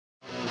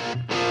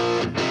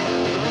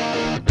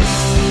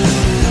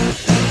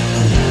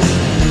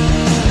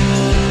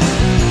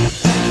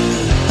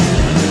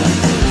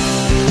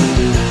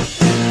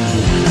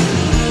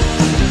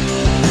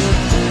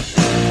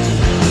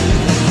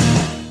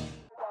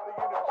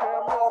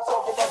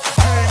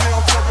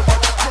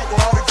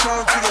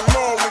turned to the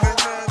law when they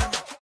ran in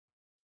the...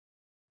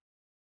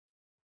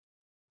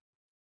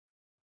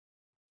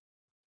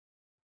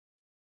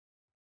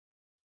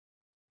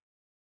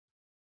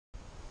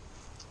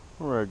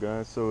 Alright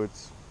guys, so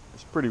it's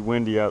pretty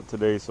windy out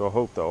today, so I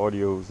hope the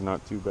audio is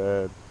not too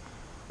bad.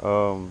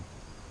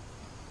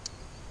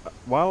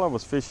 While I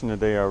was fishing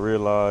today, I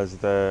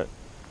realized that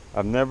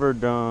I've never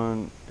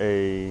done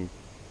a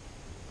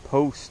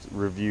post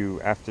review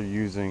after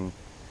using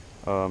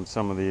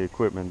some of the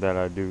equipment that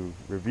I do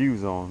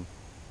reviews on.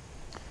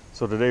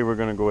 So today we're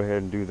going to go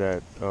ahead and do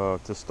that.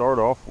 To start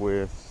off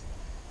with,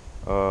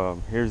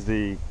 here's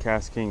the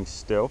KastKing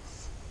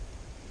Stealth.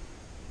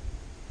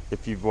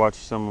 If you've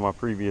watched some of my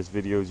previous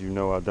videos, you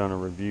know I've done a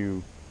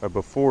review, a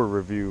before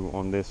review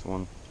on this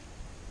one.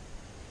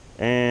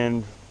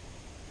 And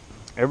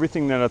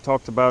everything that I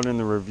talked about in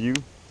the review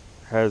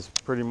has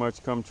pretty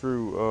much come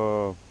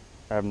true.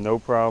 I have no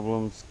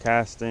problems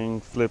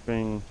casting,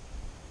 flipping,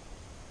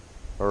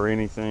 or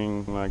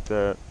anything like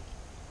that.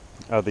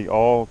 The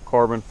all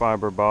carbon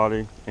fiber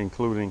body,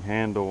 including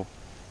handle,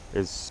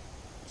 is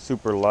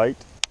super light.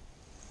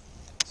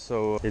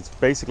 So it's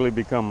basically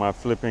become my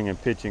flipping and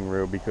pitching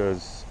reel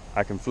because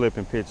I can flip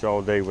and pitch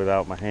all day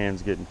without my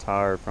hands getting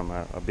tired from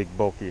a big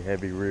bulky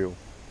heavy reel.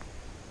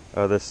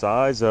 The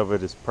size of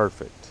it is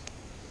perfect.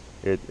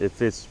 It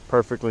fits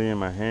perfectly in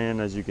my hand,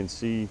 as you can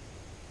see.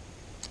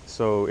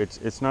 So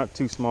it's not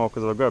too small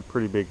because I've got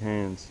pretty big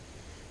hands.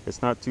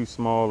 It's not too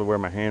small to where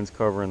my hands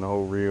covering the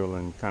whole reel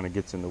and kind of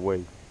gets in the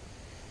way.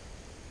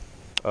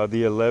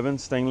 The 11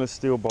 stainless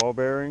steel ball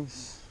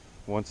bearings,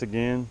 once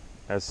again,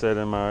 as said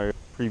in my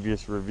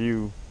previous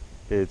review,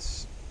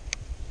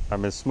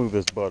 I'm as smooth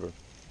as butter.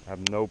 I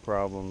have no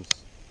problems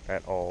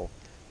at all,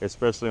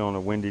 especially on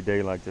a windy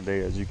day like today.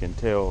 As you can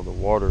tell, the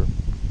water,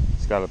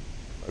 it's got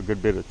a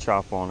good bit of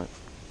chop on it.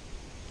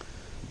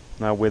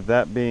 Now with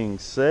that being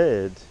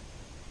said,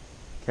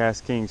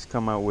 KastKing's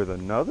come out with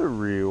another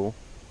reel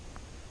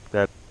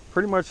that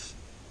pretty much,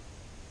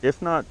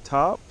 if not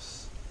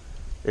tops,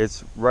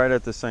 it's right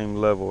at the same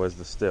level as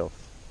the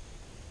Stealth.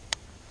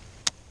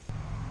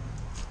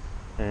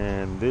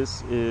 And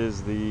this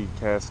is the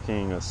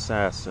KastKing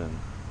Assassin.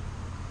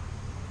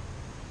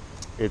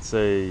 It's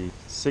a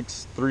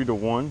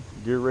 6:3-to-1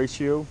 gear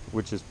ratio,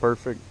 which is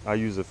perfect. I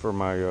use it for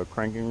my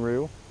cranking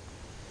reel.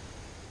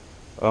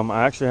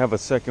 I actually have a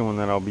second one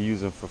that I'll be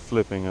using for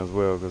flipping as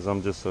well, because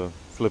I'm just a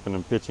flipping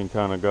and pitching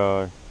kind of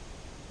guy.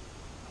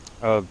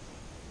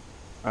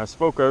 I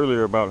spoke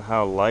earlier about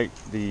how light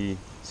the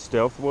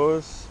Stealth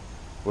was.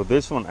 Well,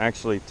 this one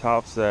actually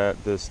tops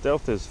that. The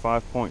Stealth is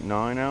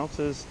 5.9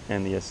 ounces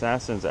and the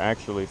Assassin's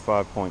actually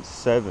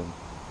 5.7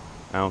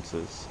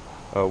 ounces.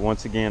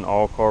 Once again,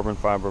 all carbon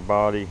fiber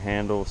body,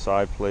 handle,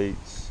 side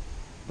plates,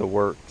 the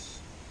works.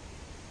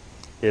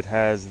 It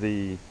has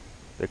the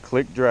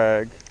click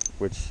drag,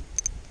 which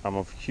I'm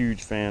a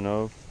huge fan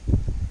of.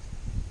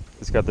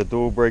 It's got the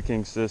dual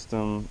braking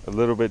system, a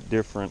little bit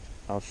different.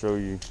 I'll show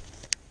you.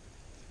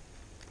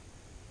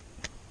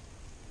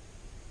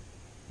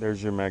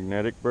 There's your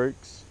magnetic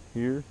brakes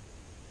here,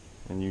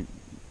 and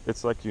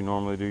it's like you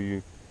normally do.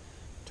 You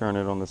turn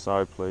it on the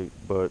side plate,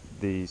 but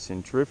the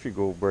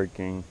centrifugal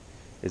braking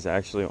is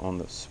actually on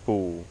the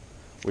spool,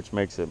 which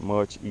makes it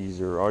much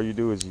easier. All you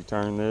do is you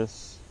turn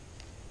this,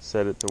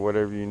 set it to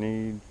whatever you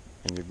need,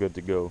 and you're good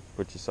to go.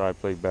 Put your side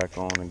plate back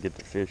on and get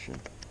to fishing.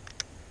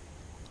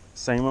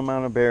 Same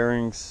amount of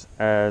bearings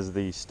as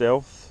the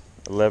Stealth,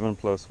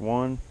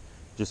 11+1,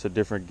 just a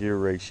different gear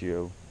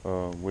ratio,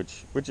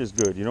 which is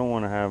good. You don't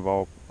want to have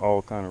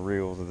all kind of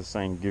reels of the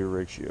same gear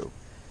ratio.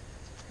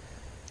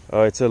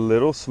 It's a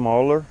little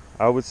smaller,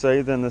 I would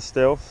say, than the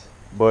Stealth,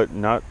 but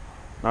not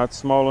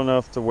small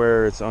enough to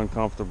where it's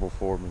uncomfortable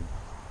for me.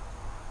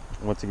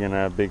 Once again, I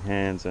have big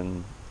hands,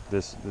 and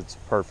it's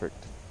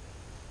perfect.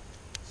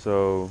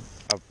 So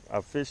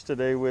I've fished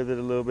today with it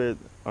a little bit.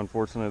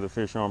 Unfortunately, the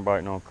fish aren't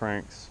biting on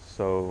cranks,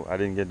 so I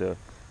didn't get to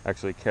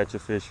actually catch a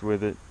fish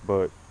with it.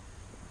 But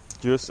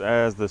just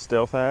as the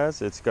Stealth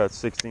has, it's got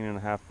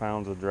 16.5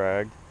 pounds of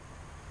drag.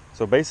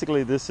 So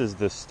basically, this is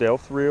the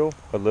Stealth reel,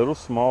 a little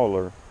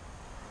smaller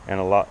and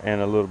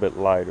a little bit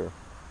lighter.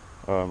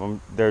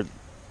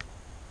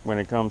 When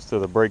it comes to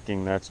the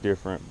braking, that's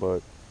different,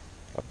 but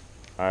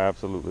I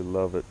absolutely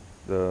love it.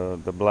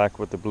 The black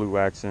with the blue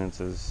accents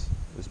is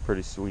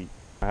pretty sweet.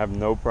 I have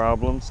no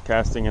problems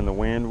casting in the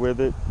wind with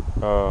it.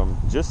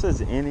 Just as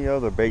any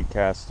other bait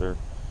caster,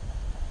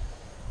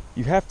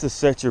 you have to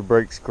set your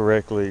brakes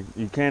correctly.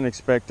 You can't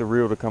expect the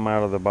reel to come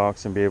out of the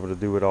box and be able to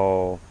do it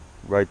all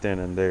right then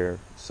and there.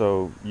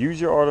 So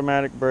use your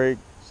automatic brakes,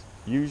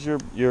 use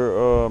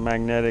your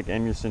magnetic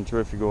and your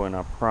centrifugal, and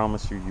I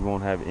promise you, you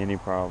won't have any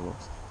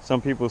problems. Some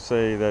people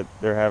say that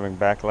they're having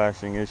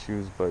backlashing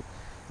issues, but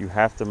you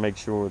have to make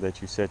sure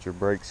that you set your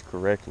brakes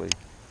correctly,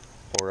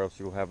 or else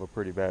you'll have a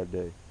pretty bad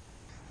day.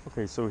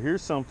 Okay, so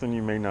here's something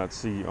you may not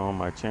see on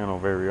my channel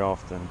very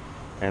often,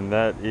 and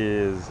that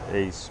is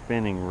a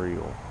spinning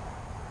reel.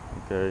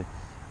 Okay,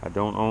 I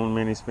don't own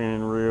many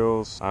spinning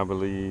reels. I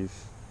believe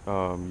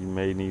you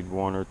may need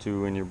one or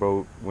two in your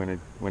boat when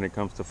it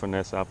comes to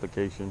finesse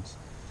applications.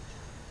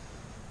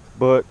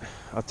 But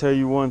I'll tell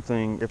you one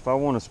thing, if I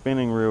want a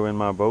spinning reel in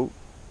my boat,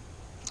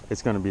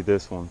 it's going to be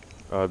this one.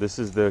 This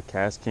is the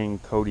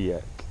KastKing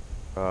Kodiak.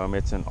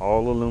 It's an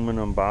all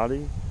aluminum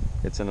body.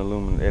 It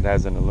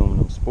has an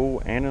aluminum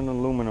spool and an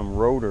aluminum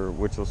rotor,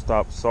 which will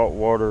stop salt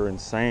water and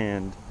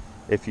sand,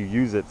 if you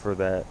use it for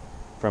that,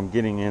 from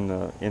getting in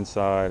the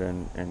inside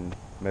and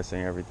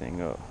messing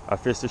everything up. I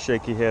fished a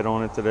shaky head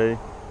on it today.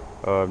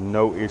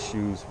 No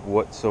issues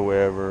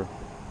whatsoever.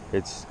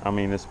 It's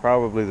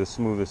probably the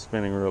smoothest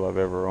spinning reel I've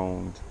ever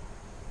owned.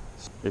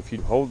 If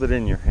you hold it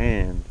in your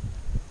hand,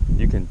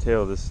 you can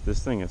tell this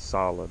thing is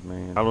solid,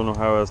 man. I don't know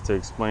how else to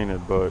explain it,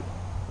 but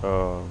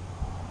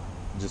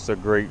just a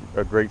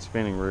great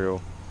spinning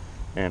reel.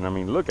 And I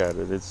mean, look at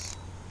it. It's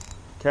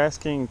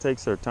KastKing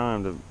takes their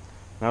time to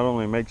not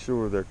only make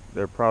sure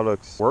their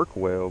products work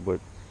well, but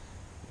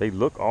they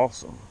look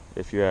awesome,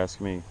 if you ask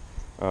me.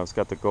 It's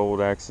got the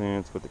gold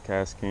accents with the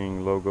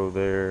KastKing logo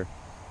there.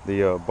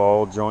 The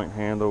ball joint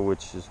handle,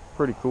 which is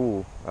pretty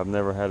cool. I've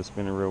never had a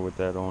spinning reel with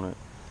that on it.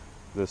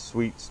 The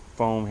sweet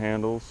foam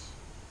handles.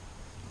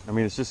 I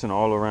mean, it's just an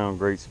all-around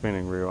great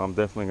spinning reel. I'm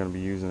definitely going to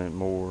be using it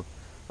more.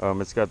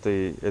 It's got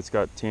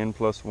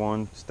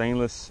 10+1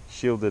 stainless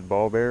shielded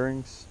ball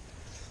bearings.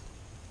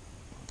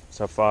 It's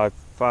a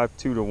 5.2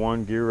 to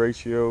 1 gear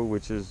ratio,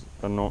 which is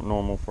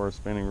normal for a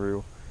spinning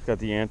reel. Got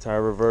the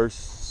anti-reverse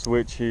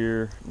switch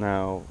here.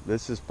 Now,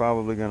 this is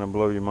probably going to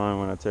blow your mind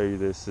when I tell you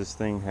this. This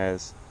thing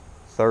has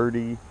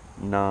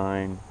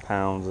 39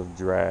 pounds of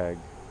drag.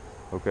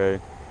 Okay,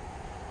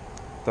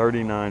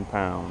 39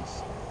 pounds.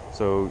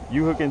 So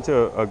you hook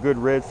into a good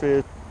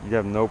redfish, you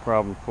have no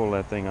problem pulling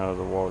that thing out of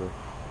the water.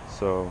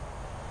 So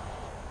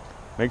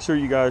make sure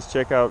you guys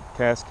check out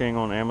KastKing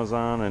on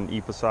Amazon and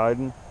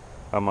Poseidon.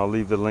 I'll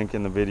leave the link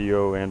in the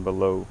video and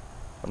below.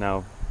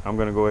 Now I'm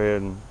gonna go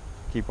ahead and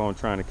keep on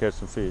trying to catch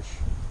some fish.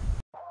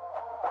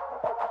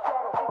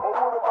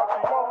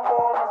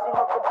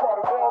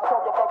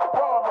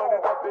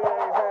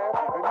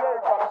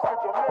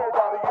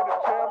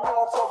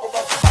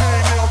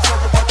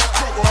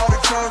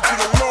 Turn to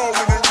the